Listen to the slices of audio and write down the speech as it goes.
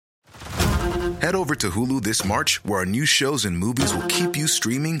Head over to Hulu this March, where our new shows and movies will keep you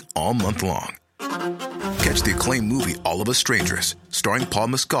streaming all month long. Catch the acclaimed movie All of Us Strangers, starring Paul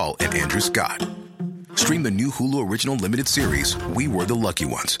Mescal and Andrew Scott. Stream the new Hulu original limited series We Were the Lucky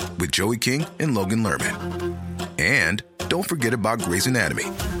Ones with Joey King and Logan Lerman. And don't forget about Grey's Anatomy.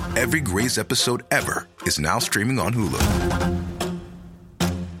 Every Grey's episode ever is now streaming on Hulu.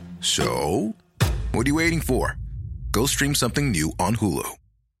 So, what are you waiting for? Go stream something new on Hulu.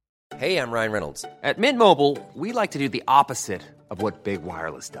 Hey, I'm Ryan Reynolds. At Mint Mobile, we like to do the opposite of what Big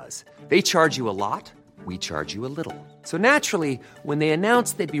Wireless does. They charge you a lot, we charge you a little. So naturally, when they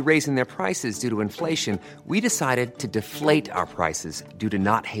announced they'd be raising their prices due to inflation, we decided to deflate our prices due to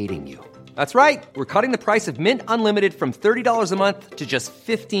not hating you. That's right. We're cutting the price of Mint Unlimited from $30 a month to just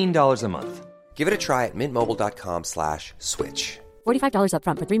 $15 a month. Give it a try at mintmobile.com/switch. $45 up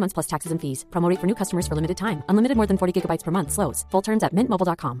front for 3 months plus taxes and fees. Promo rate for new customers for limited time. Unlimited more than 40 gigabytes per month slows. Full terms at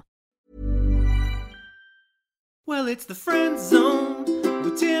mintmobile.com. Well, it's the Friend Zone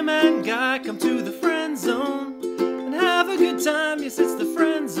with Tim and Guy. Come to the Friend Zone and have a good time. Yes, it's the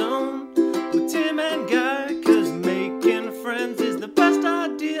Friend Zone with Tim and Guy, 'cause making friends is the best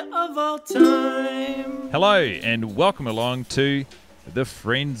idea of all time. Hello and welcome along to the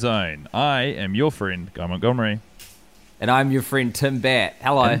Friend Zone. I am your friend, Guy Montgomery. And I'm your friend, Tim Batt.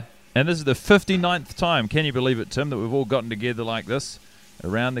 Hello. And this is the 59th time, can you believe it, Tim, that we've all gotten together like this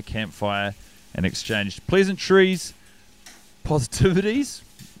around the campfire and exchanged pleasantries, positivities.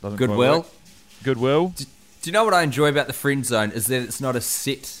 Goodwill. Goodwill. Do you know what I enjoy about the Friend Zone is that it's not a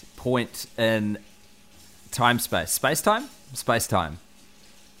set point in time-space. Space-time? Space-time.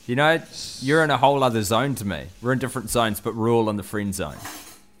 You know, you're in a whole other zone to me. We're in different zones, but we're all in the Friend Zone.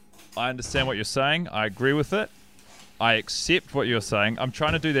 I understand what you're saying. I agree with it. I accept what you're saying. I'm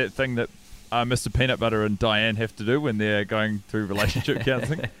trying to do that thing that Mr. Peanut Butter and Diane have to do when they're going through relationship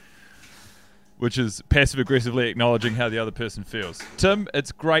counseling, which is passive-aggressively acknowledging how the other person feels. Tim,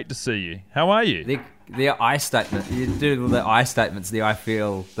 it's great to see you. How are you? Their I statement. You do the I statements, the I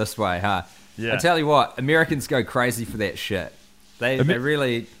feel this way, huh? Yeah. I tell you what, Americans go crazy for that shit. They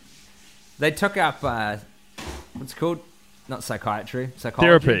really... They took up... what's it called? Not psychiatry.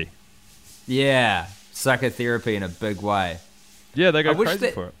 Psychology. Therapy. Yeah. Psychotherapy in a big way. Yeah, they go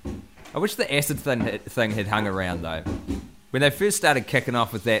crazy for it. I wish the acid thing had hung around, though. When they first started kicking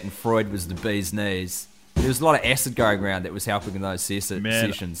off with that and Freud was the bee's knees, there was a lot of acid going around that was helping in those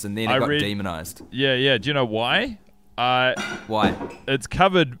sessions, and then it got demonized. Yeah. Do you know why? Why? It's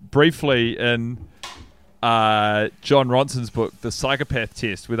covered briefly in John Ronson's book, The Psychopath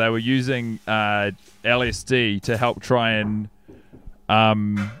Test, where they were using LSD to help try and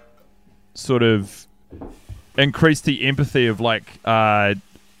sort of increase the empathy of like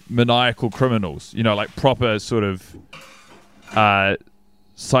maniacal criminals, you know, like proper sort of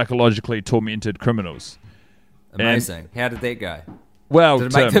psychologically tormented criminals. Amazing. How did that go? Well,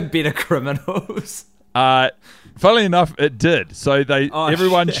 did it make them better criminals? Funnily enough, it did. So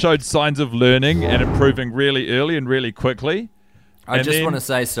everyone showed signs of learning and improving really early and really quickly. I just want to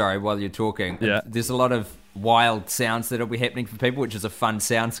say, sorry, while you're talking, there's a lot of wild sounds that'll be happening for people, which is a fun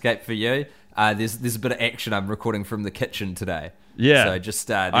soundscape for you. There's a bit of action I'm recording from the kitchen today. Yeah. So just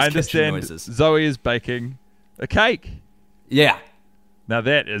there's I kitchen understand noises. Zoe is baking a cake. Yeah. Now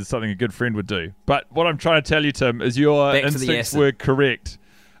that is something a good friend would do. But what I'm trying to tell you, Tim, is your instincts were correct.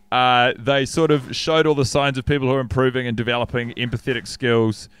 They sort of showed all the signs of people who are improving and developing empathetic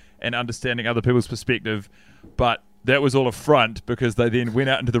skills and understanding other people's perspective. But that was all a front because they then went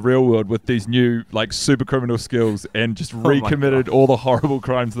out into the real world with these new, like, super criminal skills and just recommitted all the horrible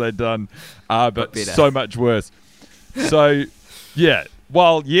crimes they'd done, but so much worse. So, yeah,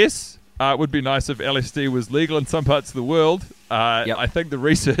 while yes, it would be nice if LSD was legal in some parts of the world, I think the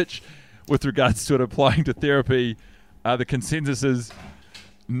research with regards to it applying to therapy, the consensus is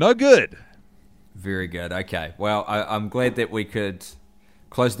no good. Very good. Okay. Well, I'm glad that we could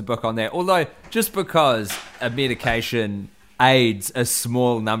close the book on that. Although, just because a medication aids a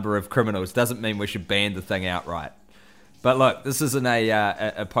small number of criminals doesn't mean we should ban the thing outright. But look, this isn't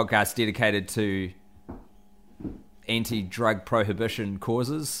a podcast dedicated to anti-drug prohibition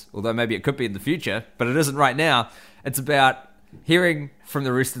causes, although maybe it could be in the future, but it isn't right now. It's about hearing from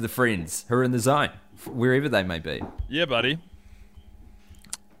the rest of the friends who are in the zone, wherever they may be. Yeah, buddy.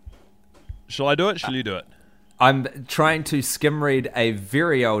 Shall I do it? Shall you do it? I'm trying to skim read a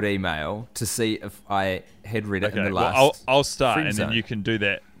very old email to see if I had read it in the last. Well, I'll start, and Friendzone. then you can do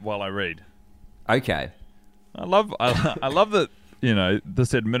that while I read. Okay. I love that. You know,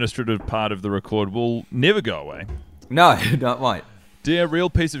 this administrative part of the record will never go away. No, not mine. Dear real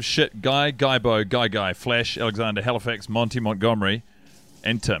piece of shit, Guy, Guybo, Guy, Flash, Alexander, Halifax, Monty, Montgomery,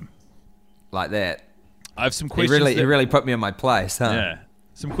 and Tim. like that. I have some questions. He really put me in my place, huh? Yeah.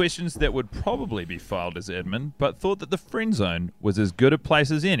 Some questions that would probably be filed as admin, but thought that the friend zone was as good a place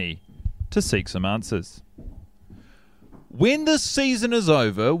as any to seek some answers. When this season is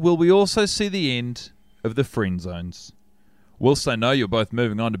over, will we also see the end of the friend zones? Whilst I know you're both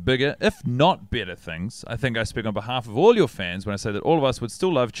moving on to bigger, if not better things, I think I speak on behalf of all your fans when I say that all of us would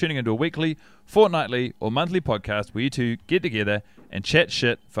still love tuning into a weekly, fortnightly, or monthly podcast where you two get together and chat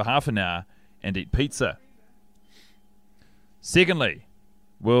shit for half an hour and eat pizza. Secondly,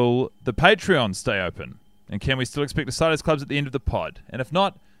 will the Patreon stay open? And can we still expect deciders clubs at the end of the pod? And if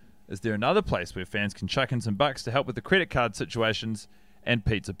not, is there another place where fans can chuck in some bucks to help with the credit card situations and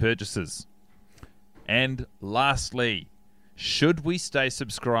pizza purchases? And lastly, should we stay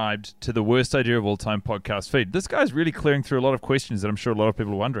subscribed to the Worst Idea of All Time podcast feed? This guy's really clearing through a lot of questions that I'm sure a lot of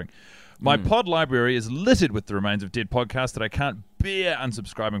people are wondering. My pod library is littered with the remains of dead podcasts that I can't bear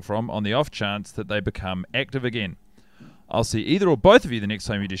unsubscribing from on the off chance that they become active again. I'll see either or both of you the next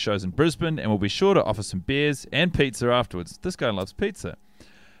time you do shows in Brisbane, and we'll be sure to offer some beers and pizza afterwards. This guy loves pizza.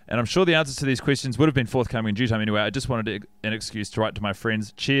 And I'm sure the answers to these questions would have been forthcoming in due time anyway. I just wanted an excuse to write to my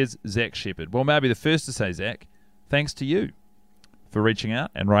friends. Cheers, Zach Shepherd. Well, maybe the first to say, Zach, thanks to you for reaching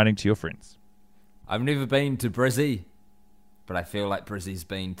out and writing to your friends. I've never been to Brizzy, but I feel like Brizzy's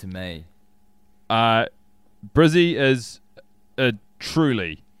been to me. Brizzy is a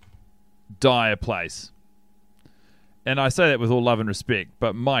truly dire place. And I say that with all love and respect,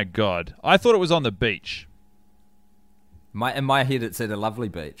 but my God, I thought it was on the beach. In my head, it's at a lovely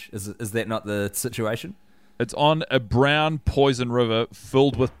beach. Is that not the situation? It's on a brown poison river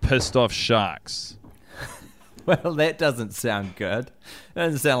filled with pissed off sharks. Well, that doesn't sound good. That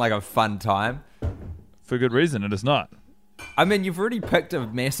doesn't sound like a fun time. For good reason, it is not. I mean, you've already picked a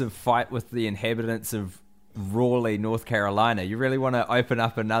massive fight with the inhabitants of Raleigh, North Carolina. You really want to open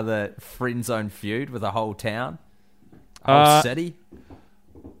up another friend zone feud with a whole town? A whole city?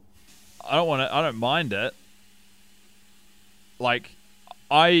 I don't mind it. Like,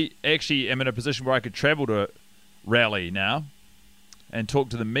 I actually am in a position where I could travel to Raleigh now and talk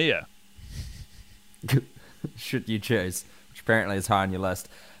to the mayor. Should you choose, which apparently is high on your list.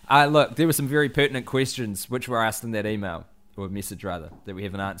 Look, there were some very pertinent questions which were asked in that email, or message rather, that we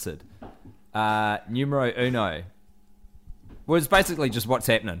haven't answered. Numero uno was basically just what's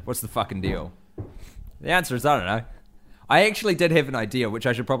happening. What's the fucking deal? The answer is I don't know. I actually did have an idea, which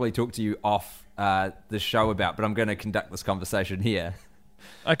I should probably talk to you off the show about, but I'm going to conduct this conversation here.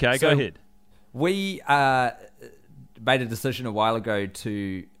 Okay, go ahead. We made a decision a while ago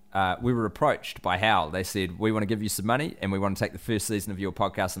to... we were approached by Howl. They said, we want to give you some money and we want to take the first season of your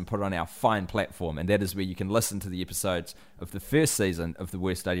podcast and put it on our fine platform. And that is where you can listen to the episodes of the first season of The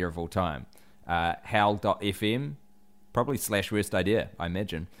Worst Idea of All Time. Howl.fm, probably /worst idea, I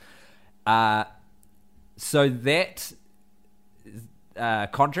imagine. So that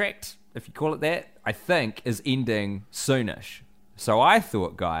contract, if you call it that, I think is ending soonish. So I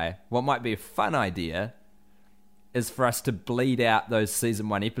thought, Guy, what might be a fun idea is for us to bleed out those season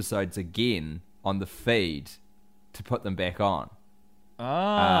 1 episodes again on the feed to put them back on.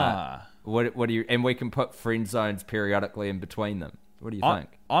 What do you? And we can put friend zones periodically in between them. What do you think?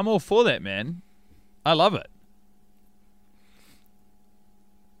 I'm all for that, man. I love it.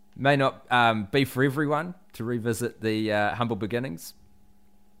 May not be for everyone to revisit the humble beginnings.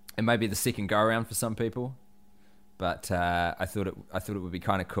 It may be the second go around for some people, but I thought it would be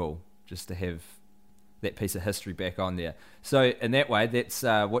kind of cool just to have that piece of history back on there. So in that way, that's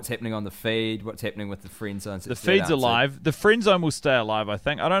what's happening on the feed, what's happening with the friend zones. The feed's alive. The friend zone will stay alive, I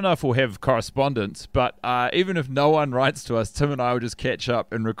think. I don't know if we'll have correspondence, but even if no one writes to us, Tim and I will just catch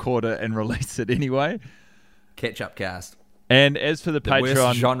up and record it and release it anyway. Catch up cast. And as for the Patreon...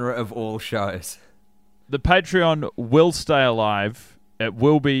 worst genre of all shows. The Patreon will stay alive. It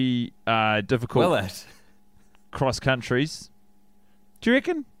will be difficult. Will it? Cross countries. Do you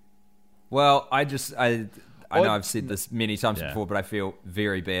reckon? Well, I know I've said this many times before, but I feel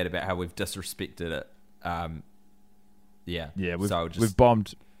very bad about how we've disrespected it. We've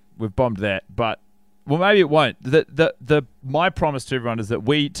bombed that, but well, maybe it won't. My promise to everyone is that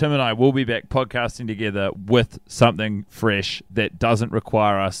Tim and I will be back podcasting together with something fresh that doesn't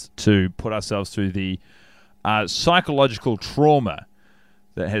require us to put ourselves through the psychological trauma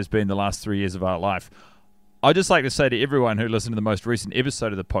that has been the last 3 years of our life. I'd just like to say to everyone who listened to the most recent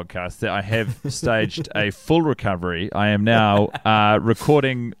episode of the podcast that I have staged a full recovery. I am now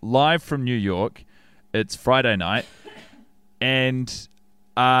recording live from New York. It's Friday night. And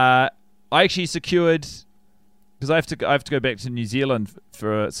I actually secured, because I have to go back to New Zealand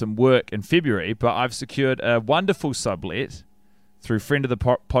for some work in February, but I've secured a wonderful sublet through friend of the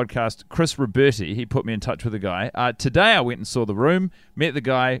podcast, Chris Roberti. He put me in touch with the guy. Today I went and saw The Room, met the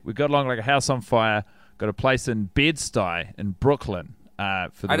guy. We got along like a house on fire. Got a place in Bed-Stuy in Brooklyn for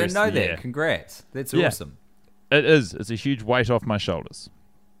the I rest didn't know of the that. year. Congrats. That's Yeah. awesome. It is. It's a huge weight off my shoulders.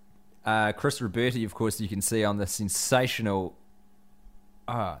 Chris Roberti, of course, you can see on the sensational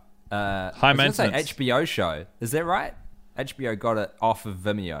High maintenance maintenance HBO show. Is that right? HBO got it off of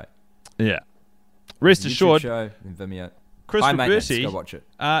Vimeo. Yeah. Rest YouTube assured, show and Vimeo. Chris High maintenance. Roberti, Go watch it.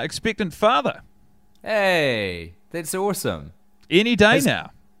 expectant father. Hey, that's awesome. Any day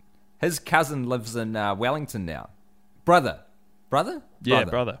now. His cousin lives in Wellington now. Brother? Yeah,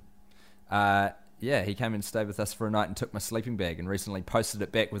 brother. Yeah, he came and stayed with us for a night and took my sleeping bag and recently posted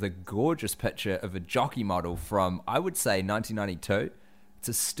it back with a gorgeous picture of a jockey model from, I would say, 1992. It's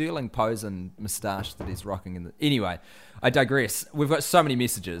a sterling pose and moustache that he's rocking in the... Anyway, I digress. We've got so many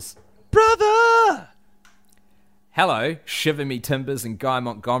messages. Brother! Hello, Shiver Me Timbers and Guy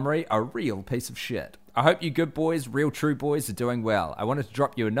Montgomery, a real piece of shit. I hope you good boys, real true boys, are doing well. I wanted to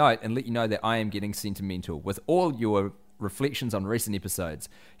drop you a note and let you know that I am getting sentimental with all your reflections on recent episodes.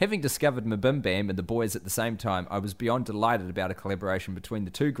 Having discovered Mabim Bam and the boys at the same time, I was beyond delighted about a collaboration between the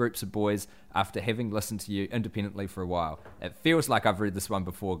two groups of boys after having listened to you independently for a while. It feels like I've read this one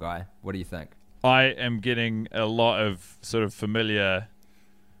before, Guy. What do you think? I am getting a lot of sort of familiar,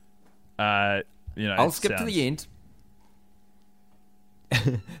 I'll skip to the end.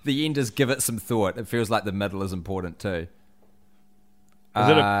 The end is give it some thought. It feels like the middle is important too. Is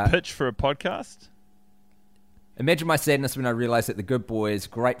it a pitch for a podcast? Imagine my sadness when I realised that the good boys,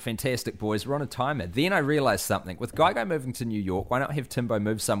 great, fantastic boys, were on a timer. Then I realised something. With Guy moving to New York, why not have Timbo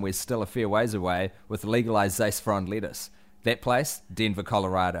move somewhere still a fair ways away with legalised saffron lettuce? That place? Denver,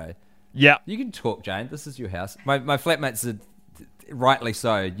 Colorado. Yeah. You can talk, Jane. This is your house. My flatmates are, rightly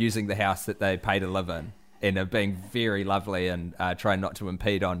so, using the house that they pay to live in and are being very lovely and trying not to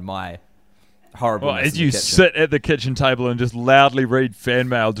impede on my horrible. As you sit at the kitchen table and just loudly read fan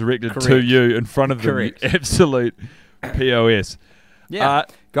mail directed to you in front of the absolute POS. Yeah,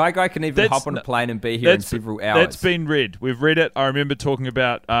 Guy can even hop on a plane and be here in several hours. That's been read. We've read it. I remember talking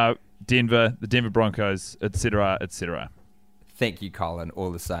about Denver, the Denver Broncos, etc., etc. Thank you, Colin.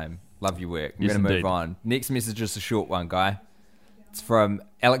 All the same. Love your work. I'm Yes, going to move indeed. on. Next message is a short one, Guy. It's from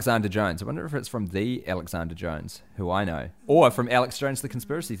Alexander Jones. I wonder if it's from the Alexander Jones, who I know, or from Alex Jones, the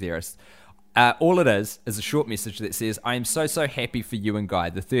conspiracy theorist. All it is a short message that says, I am so happy for you and Guy.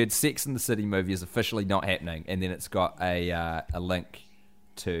 The third Sex and the City movie is officially not happening. And then it's got a link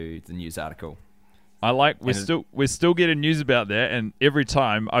to the news article. We're still getting news about that, and every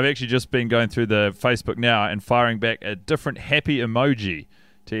time I've actually just been going through the Facebook now and firing back a different happy emoji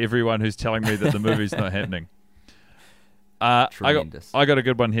to everyone who's telling me that the movie's not happening. Tremendous. I got a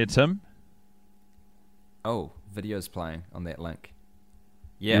good one here, Tim. Oh, video's playing on that link.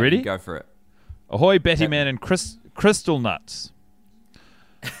 Yeah, you ready? Go for it. Ahoy, Batty Man and Crystal Nuts.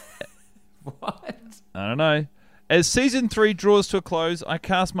 What? I don't know. As Season 3 draws to a close, I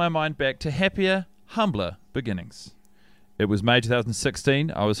cast my mind back to happier, humbler beginnings. It was May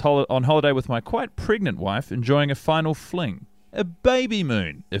 2016. I was on holiday with my quite pregnant wife, enjoying a final fling. A baby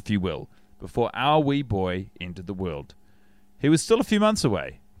moon, if you will, before our wee boy entered the world. He was still a few months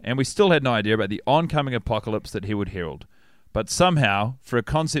away, and we still had no idea about the oncoming apocalypse that he would herald. But somehow, for a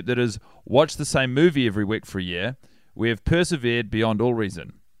concept that is watch the same movie every week for a year, we have persevered beyond all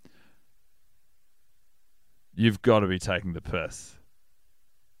reason. You've got to be taking the piss.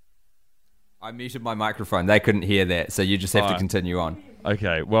 I muted my microphone. They couldn't hear that, so you just have to continue on.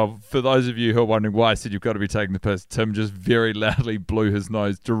 Okay, well, for those of you who are wondering why I said you've got to be taking the piss, Tim just very loudly blew his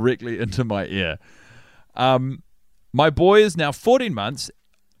nose directly into my ear. My boy is now 14 months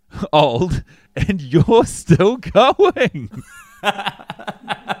old, and you're still going.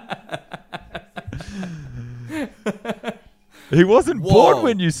 He wasn't born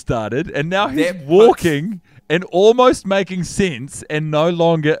when you started, and now he's walking and almost making sense and no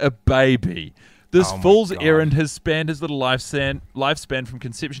longer a baby. This fool's errand has spanned his little lifespan from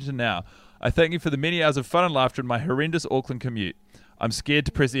conception to now. I thank you for the many hours of fun and laughter in my horrendous Auckland commute. I'm scared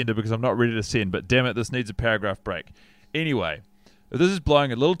to press enter because I'm not ready to send, but damn it, this needs a paragraph break. Anyway, if this is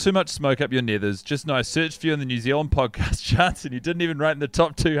blowing a little too much smoke up your nethers, just know I searched for you in the New Zealand podcast charts and you didn't even rate in the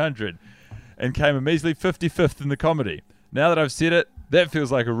top 200 and came a measly 55th in the comedy. Now that I've said it, that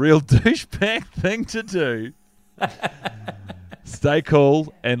feels like a real douchebag thing to do. Stay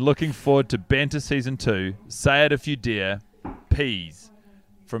cool and looking forward to Banter Season 2. Say it if you dare. Peas.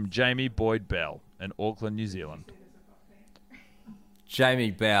 From Jamie Boyd Bell in Auckland, New Zealand.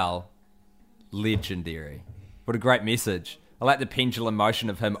 Jamie Bell, legendary. What a great message. I like the pendulum motion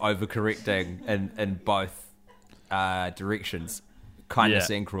of him overcorrecting in both directions.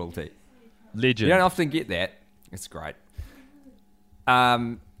 kindness and cruelty. Legend. You don't often get that. It's great.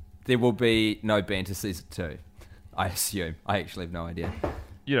 There will be no banter season 2, I assume. I actually have no idea.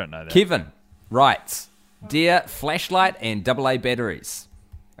 You don't know that. Kevin writes, Dear Flashlight and AA batteries.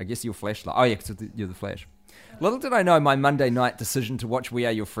 I guess you're Flashlight. Oh, yeah, because you're the Flash. Little did I know my Monday night decision to watch We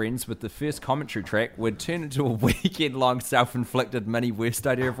Are Your Friends with the first commentary track would turn into a weekend-long self-inflicted mini worst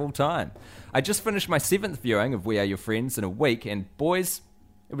idea of all time. I just finished my 7th viewing of We Are Your Friends in a week, and boys,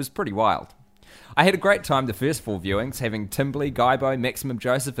 it was pretty wild. I had a great time the first 4 viewings, having Timbley, Guybo, Maximum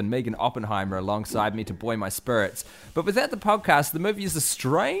Joseph, and Megan Oppenheimer alongside me to buoy my spirits. But without the podcast, the movie is a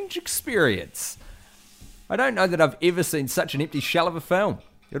strange experience. I don't know that I've ever seen such an empty shell of a film.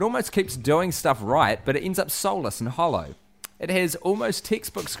 It almost keeps doing stuff right, but it ends up soulless and hollow. It has almost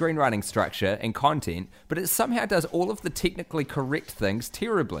textbook screenwriting structure and content, but it somehow does all of the technically correct things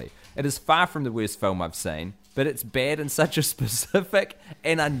terribly. It is far from the worst film I've seen, but it's bad in such a specific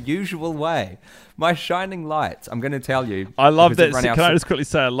and unusual way. My shining lights, I'm going to tell you. I love that. Can I just quickly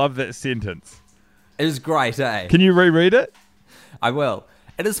say I love that sentence? It was great, eh? Can you reread it? I will.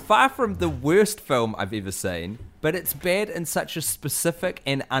 It is far from the worst film I've ever seen, but it's bad in such a specific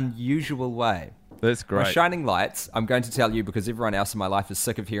and unusual way. That's great. My shining lights, I'm going to tell you because everyone else in my life is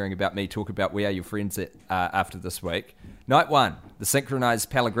sick of hearing about me talk about We Are Your Friends after this week. Night 1, the synchronised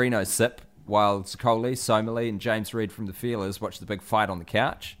Pellegrino sip, while Zuccoli, Somali, and James Reed from The Feelers watch the big fight on the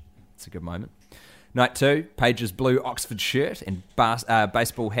couch. It's a good moment. Night 2, Paige's blue Oxford shirt and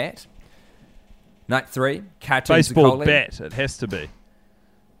baseball hat. Night 3, cartoon baseball Zuccoli. bat, it has to be.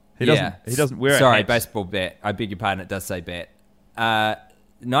 He doesn't wear it. Sorry, baseball bat. I beg your pardon, it does say bat.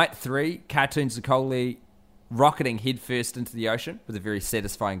 Night 3, cartoon Zuccoli rocketing headfirst into the ocean with a very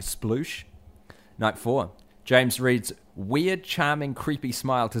satisfying sploosh. Night 4, James Reed's weird, charming, creepy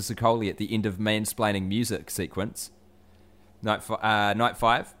smile to Zuccoli at the end of mansplaining music sequence. Night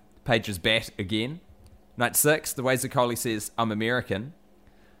 5, Paige's bat again. Night 6, the way Zuccoli says, I'm American.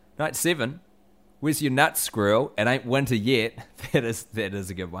 Night 7, where's your nuts, squirrel? It ain't winter yet. That is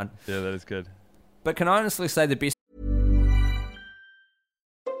a good one. Yeah, that is good. But can I honestly say the best?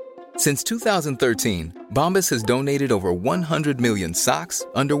 Since 2013, Bombas has donated over 100 million socks,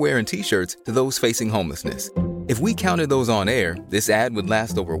 underwear, and T-shirts to those facing homelessness. If we counted those on air, this ad would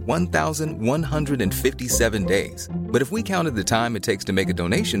last over 1,157 days. But if we counted the time it takes to make a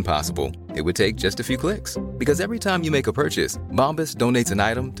donation possible, it would take just a few clicks. Because every time you make a purchase, Bombas donates an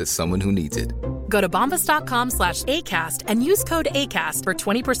item to someone who needs it. Go to bombas.com/ACAST and use code ACAST for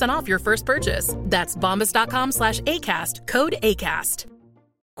 20% off your first purchase. That's bombas.com/ACAST, code ACAST.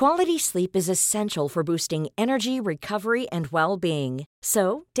 Quality sleep is essential for boosting energy, recovery, and well-being.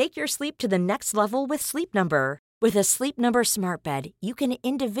 So, take your sleep to the next level with Sleep Number. With a Sleep Number smart bed, you can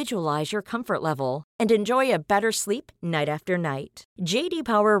individualize your comfort level and enjoy a better sleep night after night. J.D.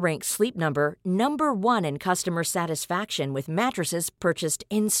 Power ranks Sleep Number number 1 in customer satisfaction with mattresses purchased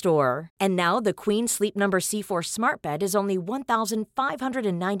in-store. And now the Queen Sleep Number C4 smart bed is only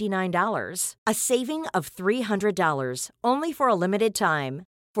 $1,599, a saving of $300, only for a limited time.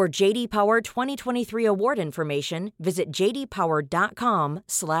 For J.D. Power 2023 award information, visit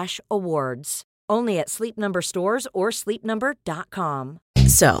jdpower.com/awards. Only at Sleep Number stores or sleepnumber.com.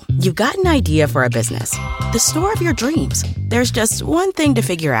 So, you've got an idea for a business. The store of your dreams. There's just one thing to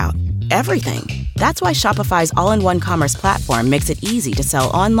figure out. Everything. That's why Shopify's all-in-one commerce platform makes it easy to sell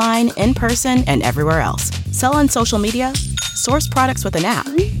online, in person, and everywhere else. Sell on social media, source products with an app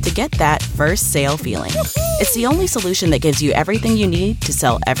to get that first sale feeling. It's the only solution that gives you everything you need to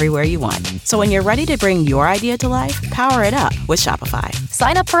sell everywhere you want. So when you're ready to bring your idea to life, power it up with Shopify.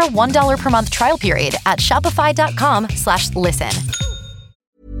 Sign up for a $1 per month trial period at shopify.com/listen.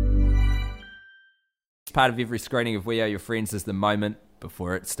 Part of every screening of We Are Your Friends is the moment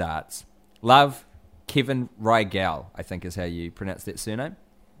before it starts. Love, Kevin Rigel, I think is how you pronounce that surname.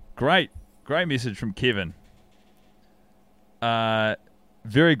 Great message from Kevin.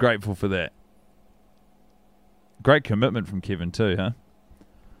 Very grateful for that. Great commitment from Kevin too, huh?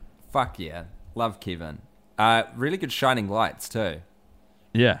 Fuck yeah. Love Kevin. Really good shining lights too.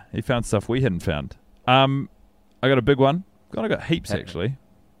 Yeah, he found stuff we hadn't found. I got a big one. I got heaps actually.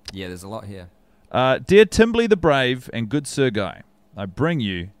 Yeah, there's a lot here. Dear Timbley the Brave and good Sir Guy, I bring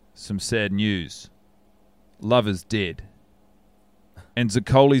you some sad news. Love is dead. And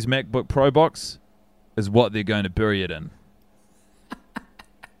Zuccoli's MacBook Pro box is what they're going to bury it in.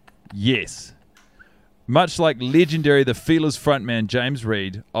 Yes. Much like legendary The Feelers frontman James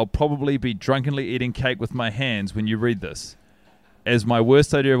Reed, I'll probably be drunkenly eating cake with my hands when you read this, as my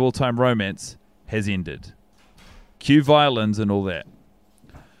worst idea of all-time romance has ended. Cue violins and all that.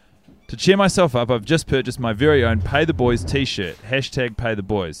 To cheer myself up, I've just purchased my very own Pay the Boys t-shirt,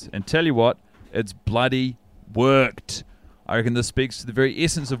 #PayTheBoys. And tell you what, it's bloody worked. I reckon this speaks to the very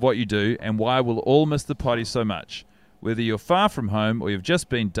essence of what you do and why we'll all miss the potty so much. Whether you're far from home or you've just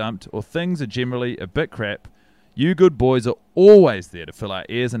been dumped or things are generally a bit crap, you good boys are always there to fill our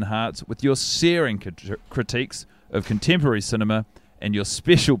ears and hearts with your searing critiques of contemporary cinema and your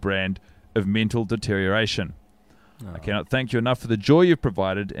special brand of mental deterioration. I cannot thank you enough for the joy you've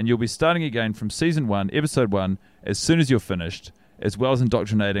provided, and you'll be starting again from Season 1, Episode 1, as soon as you're finished, as well as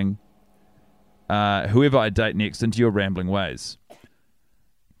indoctrinating whoever I date next into your rambling ways.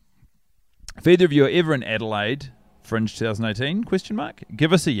 If either of you are ever in Adelaide, Fringe 2018, ?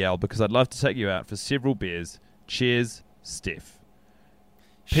 Give us a yell, because I'd love to take you out for several beers. Cheers, Steph.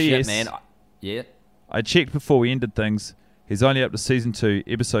 Shit, PS, man. Yeah. I checked before we ended things. He's only up to Season 2,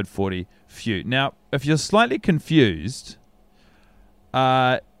 Episode 40. Phew. Now, if you're slightly confused,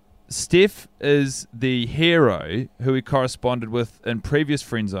 Steph is the hero who he corresponded with in previous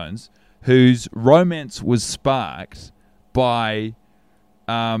friend zones, whose romance was sparked by...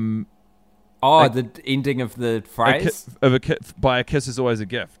 the ending of the phrase? By a kiss is always a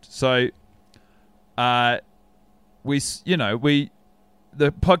gift. So, the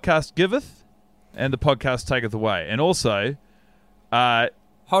podcast giveth, and the podcast taketh away. And also...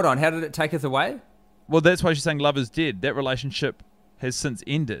 hold on, how did it take us away? Well, that's why she's saying love is dead. That relationship has since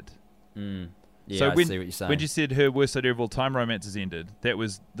ended. Yeah, so I see what you're saying. When you said her worst idea of all time romance has ended, that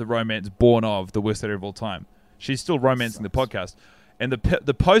was the romance born of the worst idea of all time. She's still romancing the podcast. And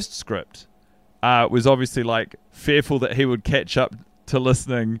the postscript was obviously like fearful that he would catch up to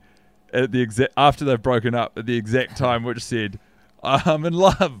listening at the after they've broken up at the exact time, which said, I'm in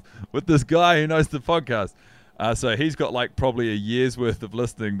love with this guy who knows the podcast. So he's got like probably a year's worth of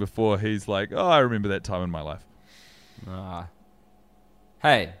listening before he's like, I remember that time in my life.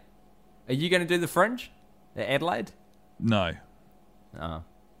 Hey, are you going to do the Fringe at Adelaide? No. Oh.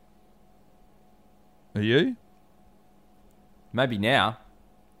 Are you? Maybe now.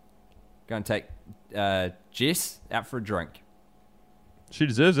 Go and take Jess out for a drink. She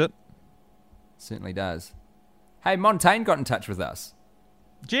deserves it. Certainly does. Hey, Montaigne got in touch with us.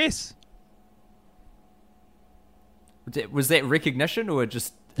 Jess. Was that recognition or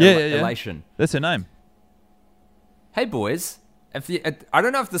just elation? That's her name. Hey, boys. I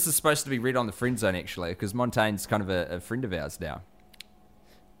don't know if this is supposed to be read on the friend zone, actually, because Montaigne's kind of a friend of ours now.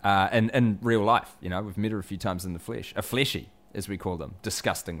 In real life, we've met her a few times in the flesh. A fleshy, as we call them,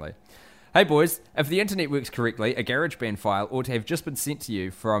 disgustingly. Hey, boys. If the internet works correctly, a GarageBand file ought to have just been sent to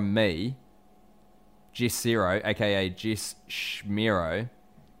you from me, Jess Zero, a.k.a. Jess Schmero,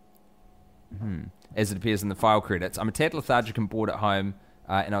 as it appears in the file credits. I'm a tad lethargic and bored at home,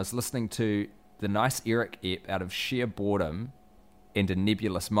 and I was listening to the Nice Eric ep out of sheer boredom and a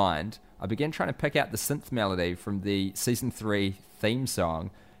nebulous mind. I began trying to pick out the synth melody from the Season 3 theme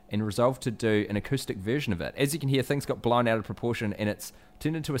song and resolved to do an acoustic version of it. As you can hear, things got blown out of proportion, and it's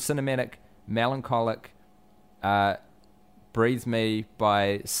turned into a cinematic, melancholic, Breathe Me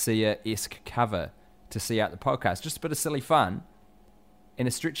by Sia-esque cover to see out the podcast. Just a bit of silly fun and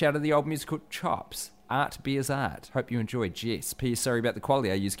a stretch out of the old musical chops. Art bears art. Hope you enjoyed. Jess. P.S. Sorry about the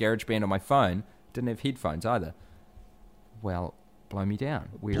quality. I use GarageBand on my phone. Didn't have headphones either. Well, blow me down.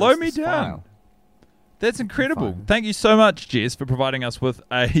 Blow me down. File? That's incredible. Thank you so much, Jess, for providing us with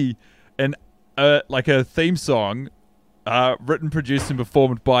a theme song written, produced, and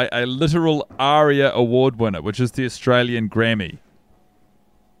performed by a literal ARIA award winner, which is the Australian Grammy.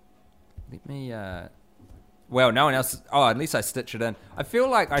 Let me... Well, no one else... Oh, at least I stitch it in. I feel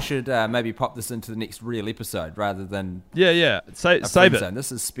like I should maybe pop this into the next real episode rather than... Yeah. Save it. Zone. This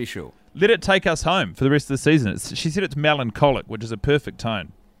is special. Let it take us home for the rest of the season. She said it's melancholic, which is a perfect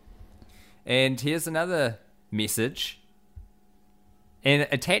tone. And here's another message. And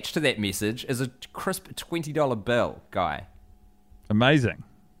attached to that message is a crisp $20 bill, Guy. Amazing.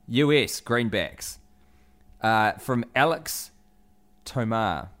 US, greenbacks. From Alex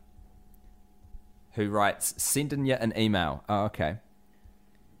Tomar, who writes, sending you an email. Oh, okay.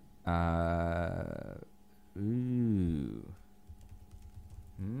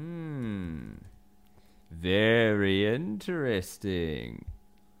 Very interesting.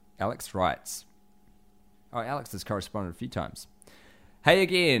 Alex writes. Oh, Alex has corresponded a few times. Hey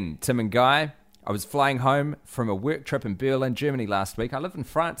again, Tim and Guy. I was flying home from a work trip in Berlin, Germany last week. I live in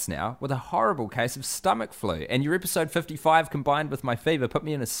France now with a horrible case of stomach flu. And your episode 55 combined with my fever put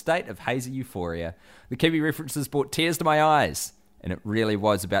me in a state of hazy euphoria. The Kiwi references brought tears to my eyes. And it really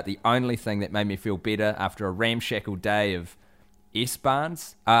was about the only thing that made me feel better after a ramshackle day of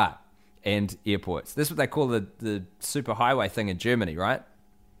S-Bahns. And airports. That's what they call the super highway thing in Germany, right?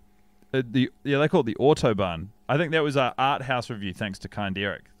 They call it the Autobahn. I think that was our art house review, thanks to Kind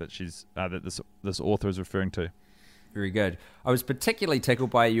Eric, that this author is referring to. Very good. I was particularly tickled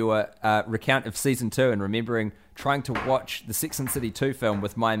by your recount of season 2 and remembering trying to watch the Sex and the City 2 film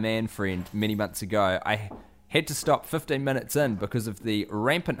with my man friend many months ago. I had to stop 15 minutes in because of the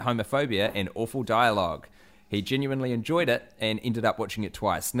rampant homophobia and awful dialogue. He genuinely enjoyed it and ended up watching it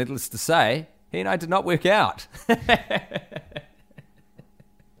twice. Needless to say, he and I did not work out.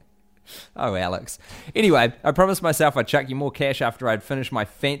 Oh, Alex. Anyway, I promised myself I'd chuck you more cash after I'd finished my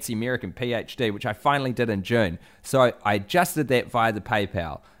fancy American PhD, which I finally did in June. So I adjusted that via the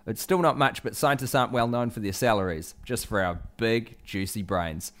PayPal. It's still not much, but scientists aren't well known for their salaries, just for our big, juicy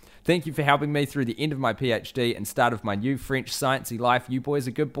brains. Thank you for helping me through the end of my PhD and start of my new French sciencey life. You boys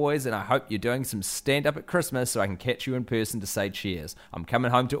are good boys, and I hope you're doing some stand-up at Christmas so I can catch you in person to say cheers. I'm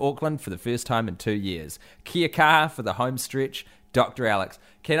coming home to Auckland for the first time in 2 years. Kia kaha for the home stretch. Dr. Alex.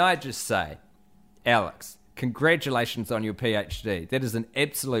 Can I just say, Alex, congratulations on your PhD. That is an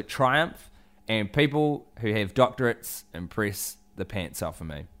absolute triumph, and people who have doctorates impress the pants off of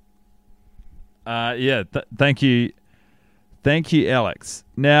me. Thank you. Thank you, Alex.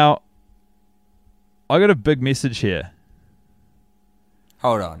 Now, I got a big message here.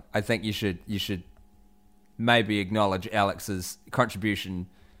 Hold on. I think you should maybe acknowledge Alex's contribution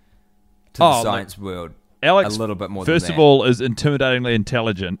to the science world. Alex, a little bit more first than of all, is intimidatingly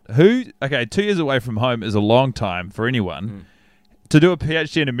intelligent. 2 years away from home is a long time for anyone. To do a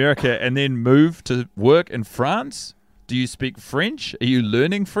PhD in America and then move to work in France? Do you speak French? Are you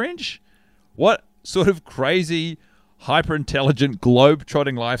learning French? What sort of crazy, hyper-intelligent,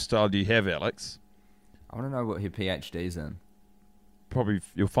 globe-trotting lifestyle do you have, Alex? I want to know what her PhD's in. Probably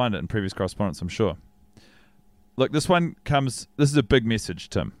you'll find it in previous correspondence, I'm sure. Look, this is a big message,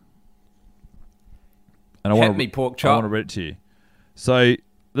 Tim. And I want to read it to you. So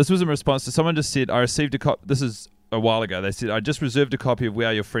this was in response to someone just said, I received a copy. This is a while ago. They said, I just reserved a copy of We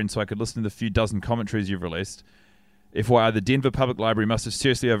Are Your Friends so I could listen to the few dozen commentaries you've released. FYI, the Denver Public Library must have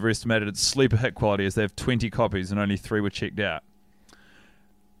seriously overestimated its sleeper hit quality as they have 20 copies and only 3 were checked out.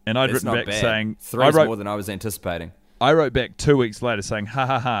 And I'd written back saying... 3 is more than I was anticipating. I wrote back 2 weeks later saying, ha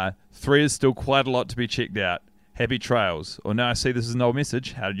ha ha, 3 is still quite a lot to be checked out. Happy trails. Or now I see this is an old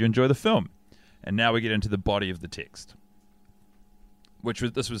message. How did you enjoy the film? And now we get into the body of the text,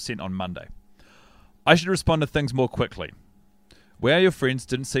 this was sent on Monday. I should respond to things more quickly. We Are Your Friends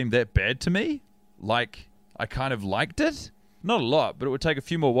didn't seem that bad to me. Like, I kind of liked it. Not a lot, but it would take a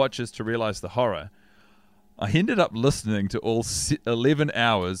few more watches to realize the horror. I ended up listening to all 11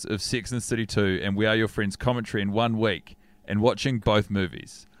 hours of Sex and the City 2 and We Are Your Friends commentary in 1 week and watching both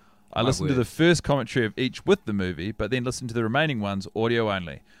movies. I listened to the first commentary of each with the movie, but then listened to the remaining ones audio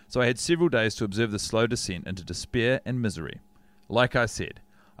only. So I had several days to observe the slow descent into despair and misery. Like I said,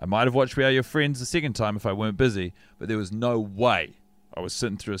 I might have watched We Are Your Friends the second time if I weren't busy, but there was no way I was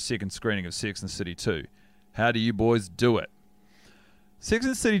sitting through a second screening of Sex and the City 2. How do you boys do it? Sex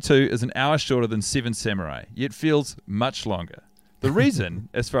and the City 2 is an hour shorter than Seven Samurai, yet feels much longer. The reason,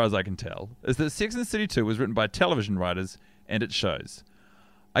 as far as I can tell, is that Sex and the City 2 was written by television writers, and it shows.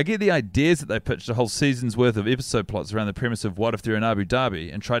 I get the ideas that they pitched a whole season's worth of episode plots around the premise of what if they're in Abu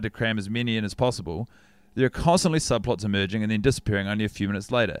Dhabi and tried to cram as many in as possible. There are constantly subplots emerging and then disappearing only a few minutes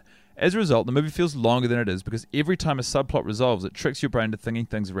later. As a result, the movie feels longer than it is because every time a subplot resolves, it tricks your brain to thinking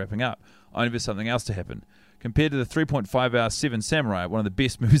things are wrapping up, only for something else to happen. Compared to the 3.5-hour Seven Samurai, one of the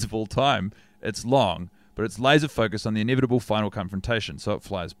best movies of all time, it's long, but it's laser focused on the inevitable final confrontation, so it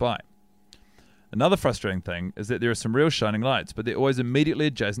flies by. Another frustrating thing is that there are some real shining lights, but they're always immediately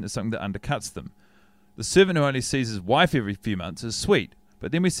adjacent to something that undercuts them. The servant who only sees his wife every few months is sweet,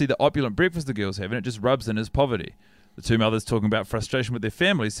 but then we see the opulent breakfast the girls have and it just rubs in as poverty. The 2 mothers talking about frustration with their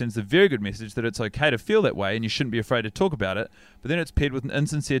families sends the very good message that it's okay to feel that way and you shouldn't be afraid to talk about it, but then it's paired with an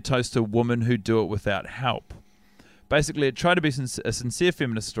insincere toast to women who do it without help. Basically, it tried to be a sincere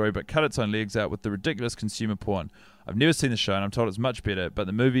feminist story but cut its own legs out with the ridiculous consumer porn. I've never seen the show and I'm told it's much better, but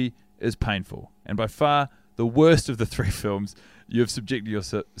the movie is painful, and by far the worst of the 3 films you have subjected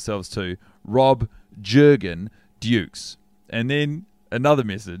yourselves to. Rob Jurgen Dukes. And then another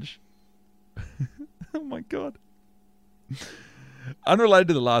message. Oh my god. Unrelated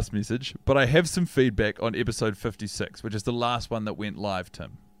to the last message, but I have some feedback on episode 56, which is the last one that went live,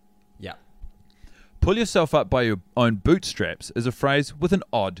 Tim. Yeah. Pull yourself up by your own bootstraps is a phrase with an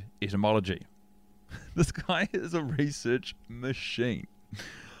odd etymology. This guy is a research machine.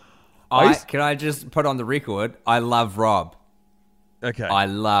 Can I just put on the record, I love Rob. Okay. I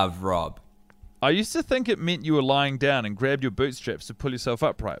love Rob. I used to think it meant you were lying down and grabbed your bootstraps to pull yourself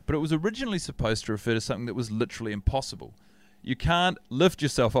upright, but it was originally supposed to refer to something that was literally impossible. You can't lift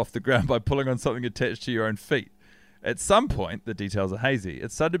yourself off the ground by pulling on something attached to your own feet. At some point, the details are hazy,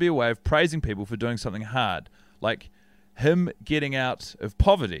 it's said to be a way of praising people for doing something hard, like him getting out of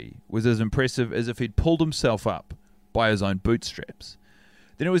poverty was as impressive as if he'd pulled himself up by his own bootstraps.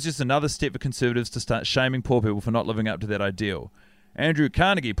 Then it was just another step for conservatives to start shaming poor people for not living up to that ideal. Andrew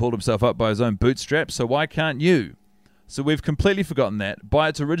Carnegie pulled himself up by his own bootstraps, so why can't you? So we've completely forgotten that. By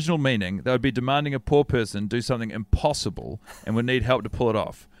its original meaning, they would be demanding a poor person do something impossible and would need help to pull it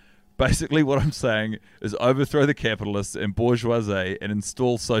off. Basically, what I'm saying is overthrow the capitalists and bourgeoisie and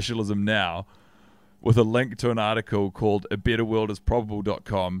install socialism now, with a link to an article called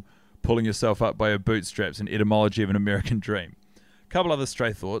abetterworldisprobable.com, pulling yourself up by your bootstraps, an etymology of an American dream. Couple other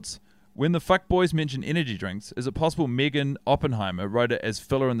stray thoughts. When the fuckboys mention energy drinks, is it possible Megan Oppenheimer wrote it as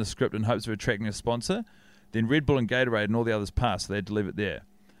filler in the script in hopes of attracting a sponsor? Then Red Bull and Gatorade and all the others passed, so they had to leave it there.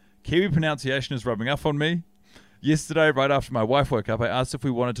 Kiwi pronunciation is rubbing off on me. Yesterday, right after my wife woke up, I asked if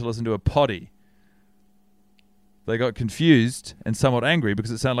we wanted to listen to a potty. They got confused and somewhat angry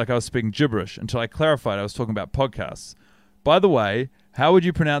because it sounded like I was speaking gibberish until I clarified I was talking about podcasts. By the way, how would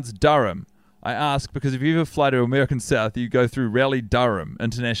you pronounce Durham? I ask because if you ever fly to American South, you go through Raleigh-Durham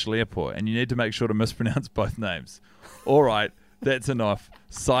International Airport and you need to make sure to mispronounce both names. All right, that's enough.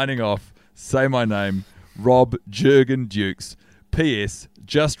 Signing off. Say my name. Rob Jurgen Dukes. P.S.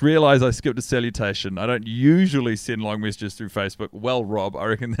 Just realised I skipped a salutation. I don't usually send long messages through Facebook. Well, Rob, I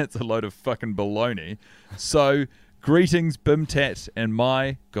reckon that's a load of fucking baloney. So, greetings, Bim Tat, and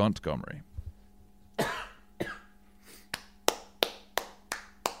my Gaunt Gomery.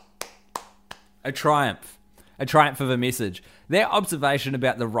 A triumph of a message. Their observation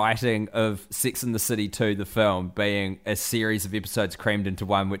about the writing of Sex and the City 2, the film, being a series of episodes crammed into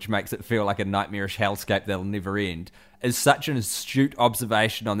one, which makes it feel like a nightmarish hellscape that'll never end, is such an astute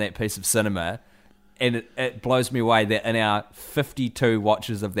observation on that piece of cinema, and it blows me away that in our 52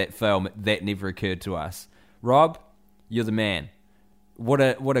 watches of that film, that never occurred to us. Rob, you're the man. What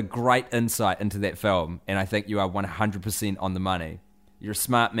a great insight into that film, and I think you are 100% on the money. You're a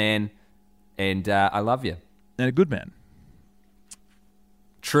smart man, and I love you. And a good man.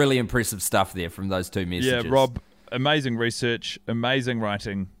 Truly impressive stuff there from those two messages. Yeah, Rob, amazing research, amazing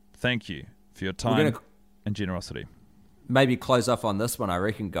writing. Thank you for your time and generosity. Maybe close off on this one, I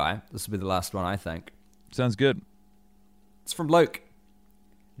reckon, Guy. This will be the last one, I think. Sounds good. It's from Luke.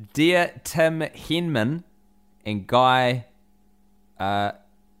 Dear Tim Henman and Guy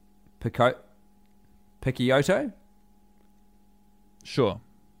Picciotto? Sure.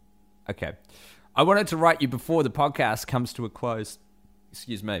 Okay. I wanted to write you before the podcast comes to a close,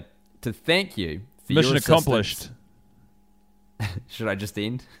 to thank you for Mission your accomplished. Should I just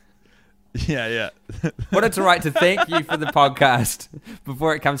end? Yeah. Wanted to write to thank you for the podcast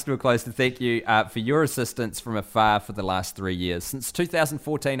before it comes to a close, to thank you for your assistance from afar for the last 3 years. Since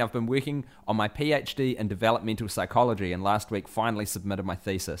 2014, I've been working on my PhD in developmental psychology, and last week finally submitted my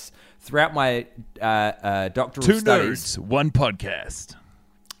thesis. Throughout my doctoral studies... 2 nerds, 1 podcast.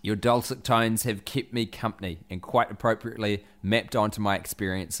 Your dulcet tones have kept me company and quite appropriately mapped onto my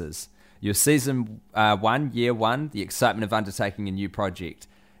experiences. Your Season 1, Year 1, the excitement of undertaking a new project.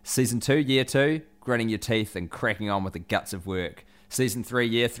 Season 2, Year 2, gritting your teeth and cracking on with the guts of work. Season 3,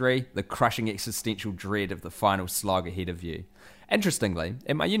 Year 3, the crushing existential dread of the final slog ahead of you. Interestingly,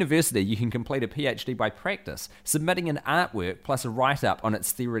 at my university, you can complete a PhD by practice, submitting an artwork plus a write-up on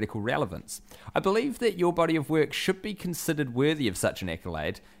its theoretical relevance. I believe that your body of work should be considered worthy of such an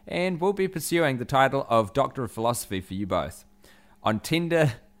accolade, and will be pursuing the title of Doctor of Philosophy for you both. On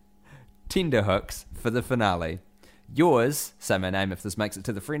Tinder hooks for the finale. Yours, say my name if this makes it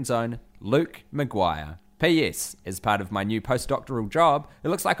to the friend zone, Luke Maguire. P.S. As part of my new postdoctoral job, it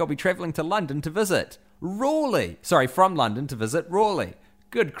looks like I'll be travelling to London to visit Rawley. Sorry, from London to visit Rawley.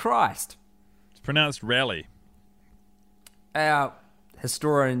 Good Christ. It's pronounced Raleigh. Our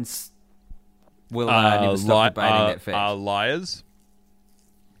historians will never stop debating that fact. Are liars?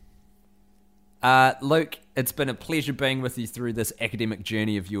 Luke, it's been a pleasure being with you through this academic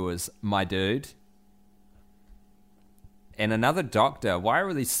journey of yours, my dude. And another doctor. Why are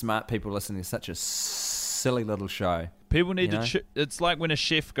all these smart people listening to such a silly little show? People need to... it's like when a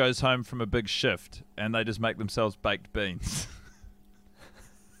chef goes home from a big shift and they just make themselves baked beans.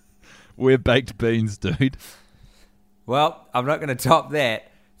 We're baked beans, dude. Well, I'm not going to top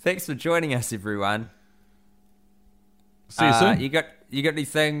that. Thanks for joining us, everyone. See you soon. You got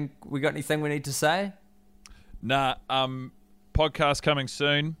anything? We got anything we need to say? Nah. Podcast coming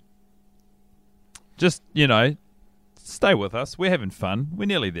soon. Just, stay with us. We're having fun. We're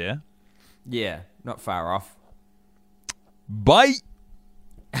nearly there. Yeah, not far off. Bye.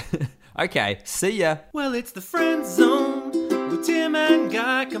 Okay, see ya. Well, it's the friend zone with Tim and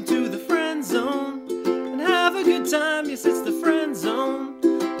Guy. Come to the Friend Zone and have a good time. Yes, it's the Friend Zone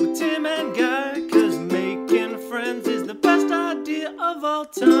with Tim and Guy, 'cause making friends is the best idea of all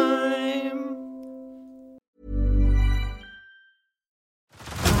time.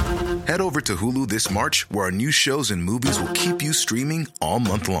 Head over to Hulu this March, where our new shows and movies will keep you streaming all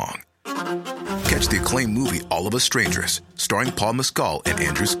month long. Catch the acclaimed movie All of Us Strangers, starring Paul Mescal and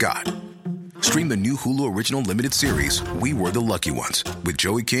Andrew Scott. Stream the new Hulu original limited series We Were the Lucky Ones with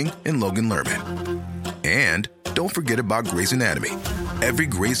Joey King and Logan Lerman. And don't forget about Grey's Anatomy. Every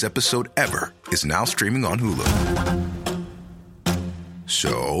Grey's episode ever is now streaming on Hulu.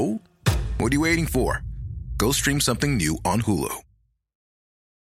 So, what are you waiting for? Go stream something new on Hulu.